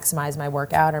maximize my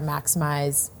workout or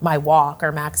maximize my walk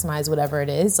or maximize whatever it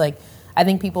is? Like, I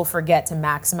think people forget to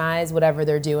maximize whatever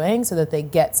they're doing so that they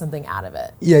get something out of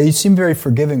it. Yeah, you seem very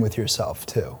forgiving with yourself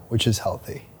too, which is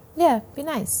healthy. Yeah, be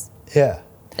nice. Yeah.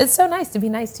 It's so nice to be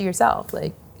nice to yourself.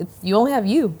 Like, you only have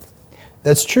you.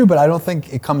 That's true, but I don't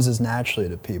think it comes as naturally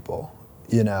to people,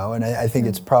 you know? And I think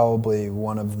it's probably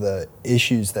one of the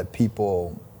issues that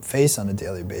people face on a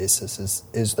daily basis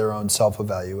is their own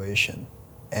self-evaluation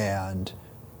and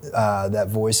that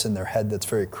voice in their head that's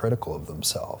very critical of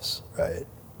themselves, right?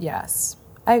 Yes,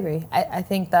 I agree. I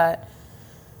think that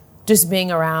just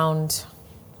being around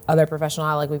other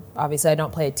professional, like obviously I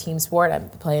don't play a team sport, I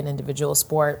play an individual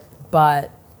sport, but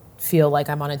feel like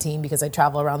I'm on a team because I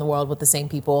travel around the world with the same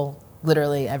people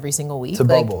literally every single week. It's a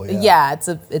bubble, yeah.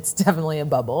 Yeah, it's definitely a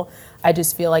bubble. I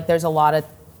just feel like there's a lot of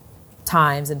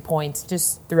times and points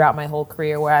just throughout my whole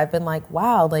career where I've been like,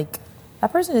 wow, like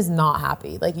that person is not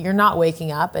happy. Like you're not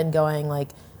waking up and going like,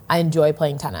 I enjoy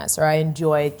playing tennis or I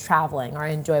enjoy traveling or I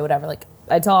enjoy whatever. Like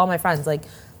I tell all my friends, like,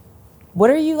 what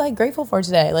are you like grateful for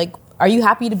today? Like, are you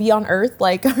happy to be on Earth?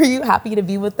 Like, are you happy to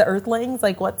be with the Earthlings?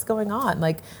 Like, what's going on?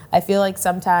 Like, I feel like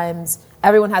sometimes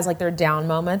everyone has like their down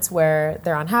moments where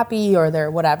they're unhappy or they're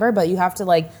whatever, but you have to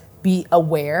like be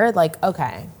aware, like,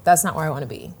 okay, that's not where I want to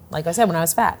be. Like I said, when I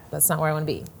was fat, that's not where I want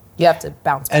to be. You have to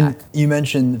bounce back. And you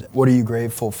mentioned, what are you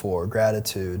grateful for?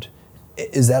 Gratitude.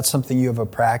 Is that something you have a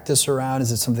practice around?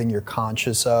 Is it something you're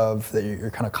conscious of, that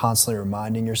you're kind of constantly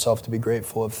reminding yourself to be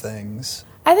grateful of things?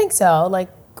 I think so. Like,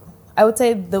 I would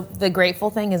say the grateful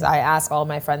thing is I ask all of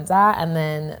my friends that, and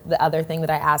then the other thing that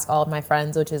I ask all of my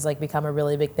friends, which has like become a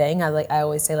really big thing, I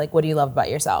always say like, what do you love about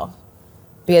yourself?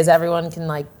 Because everyone can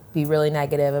like be really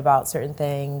negative about certain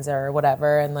things or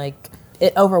whatever, and like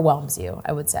it overwhelms you,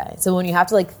 I would say. So when you have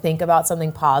to like think about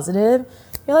something positive,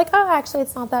 you're like, oh, actually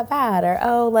it's not that bad, or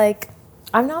oh, like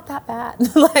I'm not that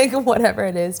bad. Like whatever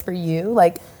it is for you,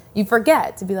 like you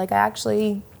forget to be like, I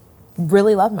actually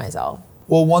really love myself.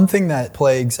 Well, one thing that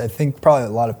plagues, I think, probably a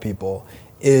lot of people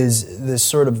is this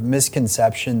sort of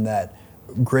misconception that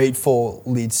grateful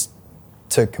leads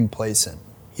to complacent.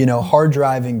 You know, hard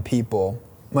driving people,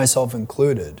 myself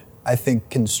included, I think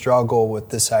can struggle with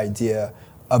this idea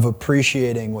of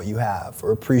appreciating what you have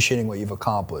or appreciating what you've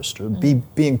accomplished or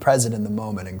being present in the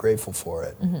moment and grateful for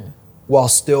it while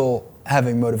still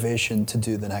having motivation to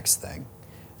do the next thing.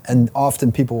 And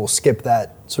often people will skip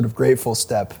that sort of grateful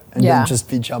step and then just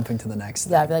be jumping to the next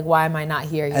thing. Yeah, I'd be like, why am I not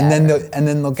here yet? And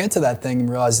then they'll get to that thing and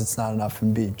realize it's not enough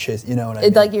and be chasing. You know what I mean?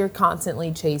 It's like you're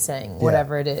constantly chasing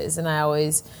whatever it is. And I'm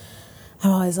always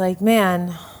like,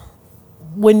 man,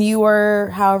 when you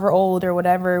were however old or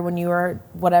whatever, when you were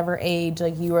whatever age,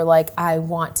 like you were like, I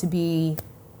want to be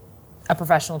a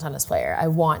professional tennis player. I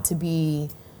want to be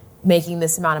making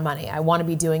this amount of money. I want to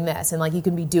be doing this. And like you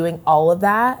can be doing all of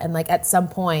that, and like at some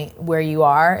point where you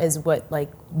are is what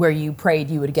like where you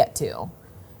prayed you would get to.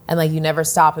 And like you never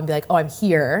stop and be like, oh, I'm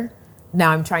here.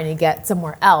 Now I'm trying to get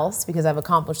somewhere else because I've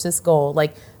accomplished this goal.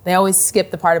 Like they always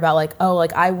skip the part about like, oh,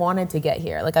 like I wanted to get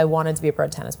here. Like I wanted to be a pro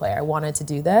tennis player. I wanted to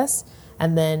do this.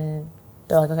 And then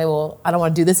they're like, okay, well, I don't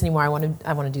want to do this anymore. I want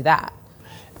to do that.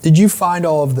 Did you find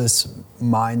all of this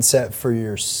mindset for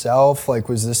yourself? Like,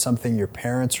 was this something your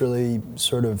parents really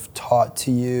sort of taught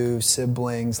to you,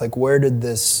 siblings? Like, where did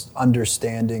this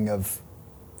understanding of,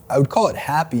 I would call it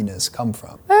happiness, come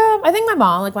from? I think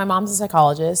my mom's a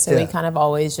psychologist, so we kind of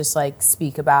always just like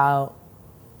speak about,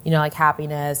 you know, like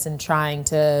happiness and trying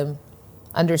to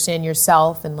understand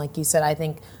yourself. And like you said, I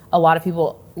think a lot of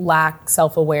people lack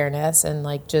self-awareness and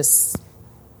like just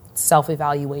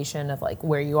self-evaluation of like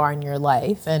where you are in your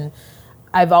life. And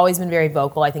I've always been very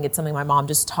vocal. I think it's something my mom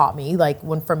just taught me, like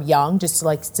when from young, just to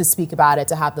like to speak about it,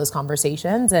 to have those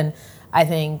conversations. And I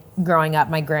think growing up,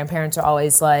 my grandparents are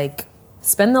always like,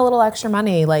 spend the little extra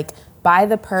money, like buy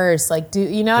the purse, like do,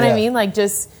 you know what I mean? Like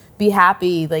just be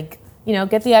happy, like, you know,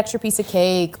 get the extra piece of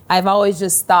cake. I've always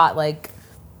just thought like,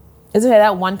 it's okay,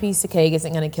 that one piece of cake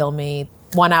isn't going to kill me.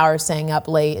 1 hour staying up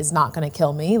late is not going to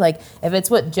kill me. Like if it's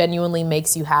what genuinely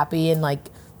makes you happy and like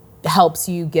helps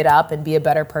you get up and be a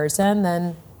better person,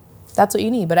 then that's what you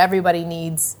need. But everybody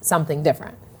needs something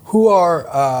different. Who are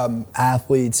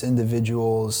athletes,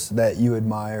 individuals that you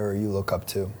admire or you look up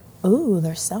to? Ooh,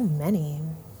 there's so many.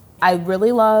 I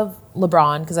really love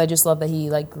LeBron because I just love that he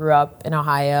like grew up in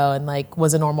Ohio and like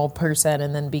was a normal person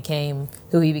and then became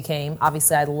who he became.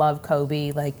 Obviously, I love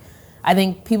Kobe. Like I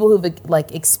think people who've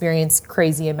like experienced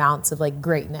crazy amounts of like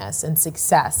greatness and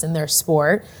success in their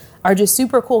sport are just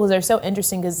super cool because they're so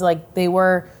interesting because like they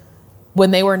were, when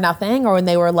they were nothing or when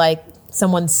they were like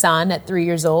someone's son at 3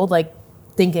 years old, like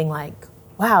thinking like,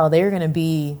 wow, they're going to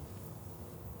be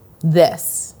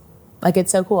this. Like,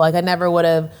 it's so cool. Like, I never would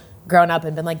have grown up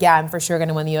and been like, yeah, I'm for sure going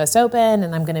to win the US Open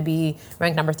and I'm going to be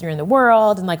ranked number 3 in the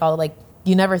world. And like all like,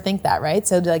 you never think that, right?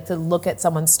 So to look at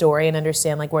someone's story and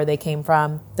understand like where they came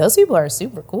from, those people are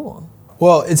super cool.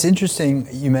 Well, it's interesting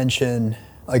you mentioned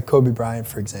like Kobe Bryant,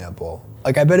 for example.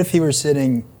 Like, I bet if he were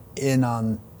sitting in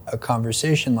on a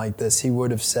conversation like this, he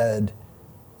would have said,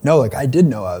 no, like, I did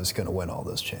know I was going to win all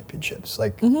those championships.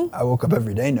 Like, I woke up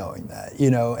every day knowing that, you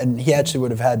know, and he actually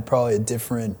would have had probably a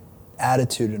different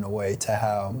attitude in a way to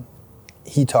how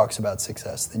he talks about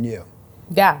success than you.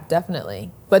 Yeah,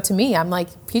 definitely. But to me, I'm like,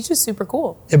 he's just super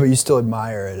cool. Yeah, but you still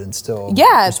admire it and still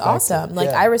it's awesome. it. Like,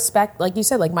 I respect, like you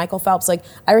said, like Michael Phelps, like,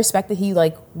 I respect that he,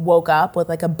 like, woke up with,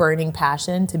 like, a burning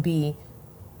passion to be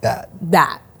that.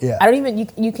 Yeah. I don't even,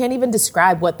 you can't even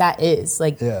describe what that is.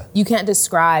 Like, you can't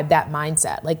describe that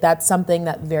mindset. Like, that's something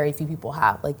that very few people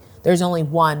have. Like, there's only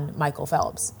one Michael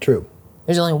Phelps. True.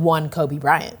 There's only one Kobe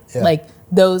Bryant. Yeah. Like,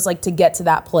 those, like, to get to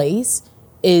that place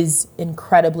is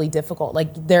incredibly difficult.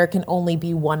 Like, there can only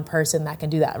be one person that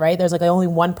can do that, right? There's like only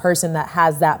one person that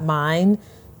has that mind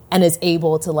and is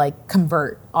able to like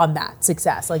convert on that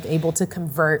success, like able to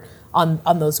convert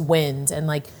on those wins, and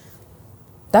like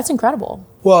that's incredible.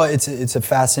 Well, it's a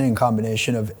fascinating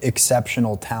combination of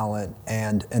exceptional talent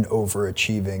and an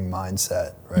overachieving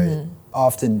mindset, right?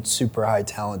 Often super high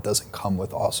talent doesn't come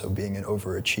with also being an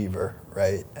overachiever,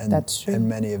 right? And that's true. And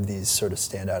many of these sort of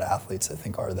standout athletes, I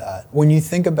think, are that. When you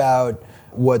think about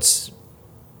what's,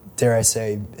 dare I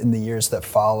say, in the years that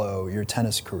follow your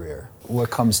tennis career, what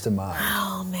comes to mind?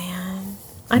 Oh, man.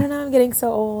 I don't know. I'm getting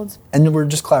so old. And we're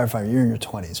just clarifying, you're in your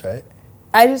 20s, right?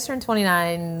 I just turned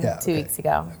 29 2 weeks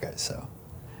ago. Okay, so.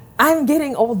 I'm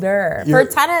getting older. For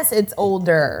tennis, it's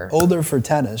older. Older for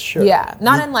tennis, sure. Yeah,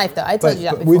 not in life though. I told you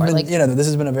that before. We've been, like, you know, this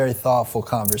has been a very thoughtful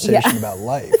conversation about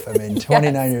life. I mean,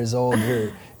 29 years old,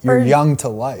 you're young to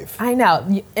life. I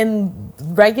know. In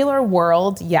regular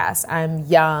world, yes, I'm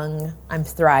young, I'm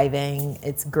thriving,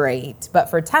 it's great. But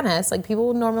for tennis, like people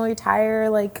would normally retire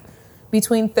like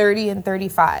between 30 and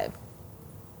 35.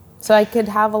 So I could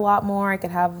have a lot more, I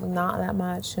could have not that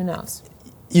much, who knows?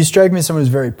 You strike me as someone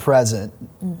who's very present,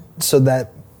 so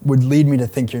that would lead me to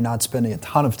think you're not spending a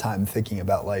ton of time thinking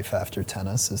about life after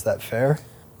tennis. Is that fair?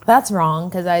 That's wrong,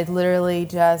 because I literally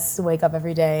just wake up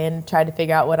every day and try to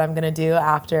figure out what I'm going to do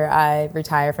after I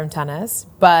retire from tennis.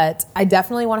 But I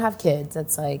definitely want to have kids.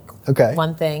 That's like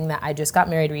one thing that I just got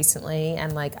married recently,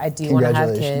 and like I do want to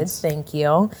have kids. Thank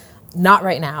you. Not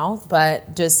right now,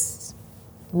 but just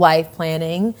life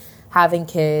planning, having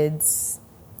kids,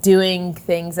 doing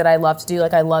things that I love to do.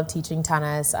 Like I love teaching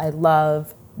tennis. I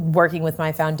love working with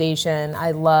my foundation.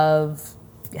 I love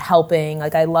helping.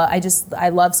 Like I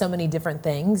love so many different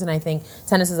things. And I think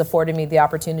tennis has afforded me the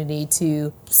opportunity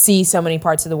to see so many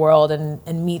parts of the world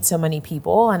and meet so many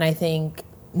people. And I think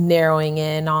narrowing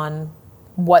in on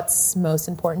what's most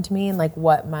important to me and like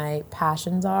what my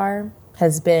passions are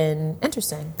has been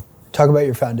interesting. Talk about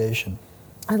your foundation.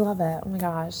 I love it. Oh my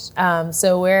gosh.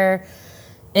 So we're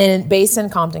based in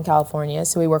Compton, California.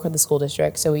 So we work with the school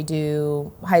district. So we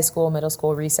do high school, middle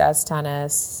school, recess,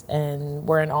 tennis, and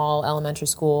we're in all elementary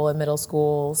school and middle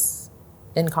schools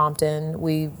in Compton.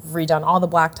 We've redone all the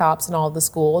blacktops in all of the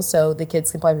schools so the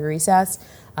kids can play for recess.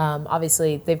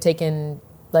 Obviously, they've taken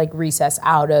like recess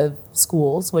out of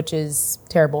schools, which is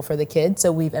terrible for the kids.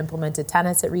 So we've implemented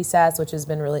tennis at recess, which has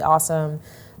been really awesome.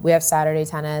 We have Saturday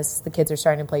tennis. The kids are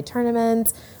starting to play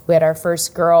tournaments. We had our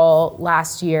first girl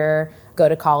last year go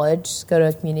to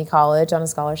a community college on a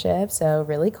scholarship. So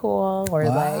really cool. We're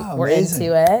amazing.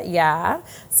 Into it. Yeah.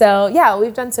 So yeah,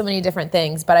 we've done so many different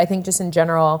things, but I think just in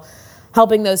general,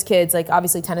 helping those kids, like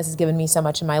obviously tennis has given me so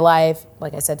much in my life.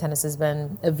 Like I said, tennis has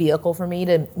been a vehicle for me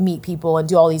to meet people and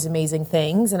do all these amazing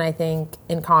things. And I think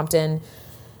in Compton,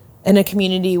 in a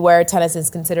community where tennis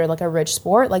is considered like a rich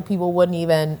sport, like people wouldn't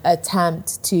even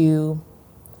attempt to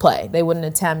play. They wouldn't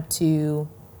attempt to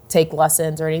take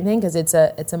lessons or anything because it's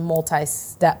a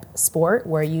multi-step sport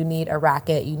where you need a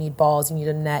racket, you need balls, you need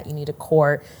a net, you need a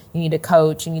court, you need a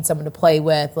coach, you need someone to play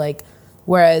with. Like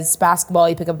whereas basketball,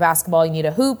 you pick up a basketball, you need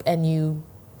a hoop and you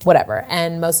whatever.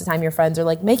 And most of the time your friends are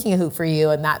like making a hoop for you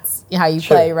and that's how you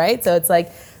play, right? So it's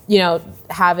like, you know,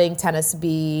 having tennis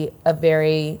be a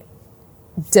very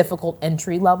difficult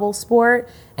entry-level sport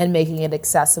and making it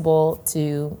accessible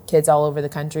to kids all over the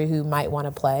country who might want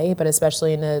to play, but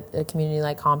especially in a community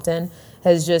like Compton,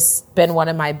 has just been one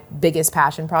of my biggest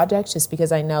passion projects just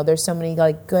because I know there's so many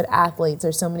like good athletes,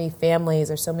 there's so many families,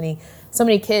 there's so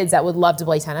many kids that would love to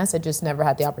play tennis. I just never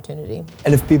had the opportunity.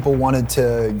 And if people wanted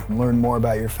to learn more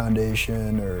about your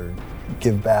foundation or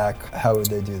give back, how would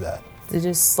they do that? It's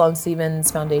just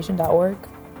SloaneStevensFoundation.org.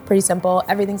 pretty simple.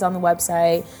 Everything's on the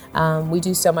website. We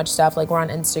do so much stuff. Like, we're on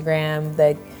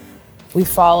Instagram. We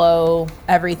follow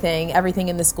everything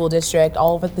in the school district,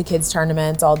 all of the kids'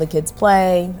 tournaments, all the kids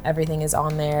play, everything is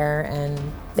on there. And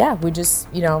yeah, we just,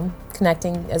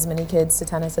 connecting as many kids to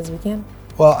tennis as we can.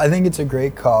 Well, I think it's a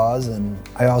great cause, and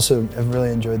I also have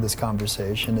really enjoyed this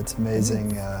conversation. It's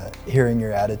amazing hearing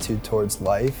your attitude towards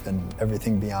life and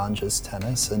everything beyond just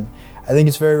tennis. And I think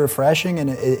it's very refreshing, and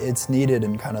it's needed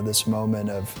in kind of this moment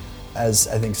of, as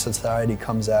I think society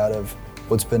comes out of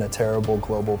what's been a terrible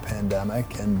global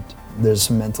pandemic, and there's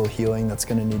some mental healing that's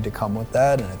going to need to come with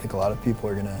that. And I think a lot of people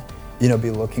are going to, be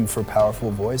looking for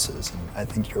powerful voices, and I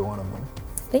think you're one of them.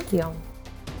 Thank you.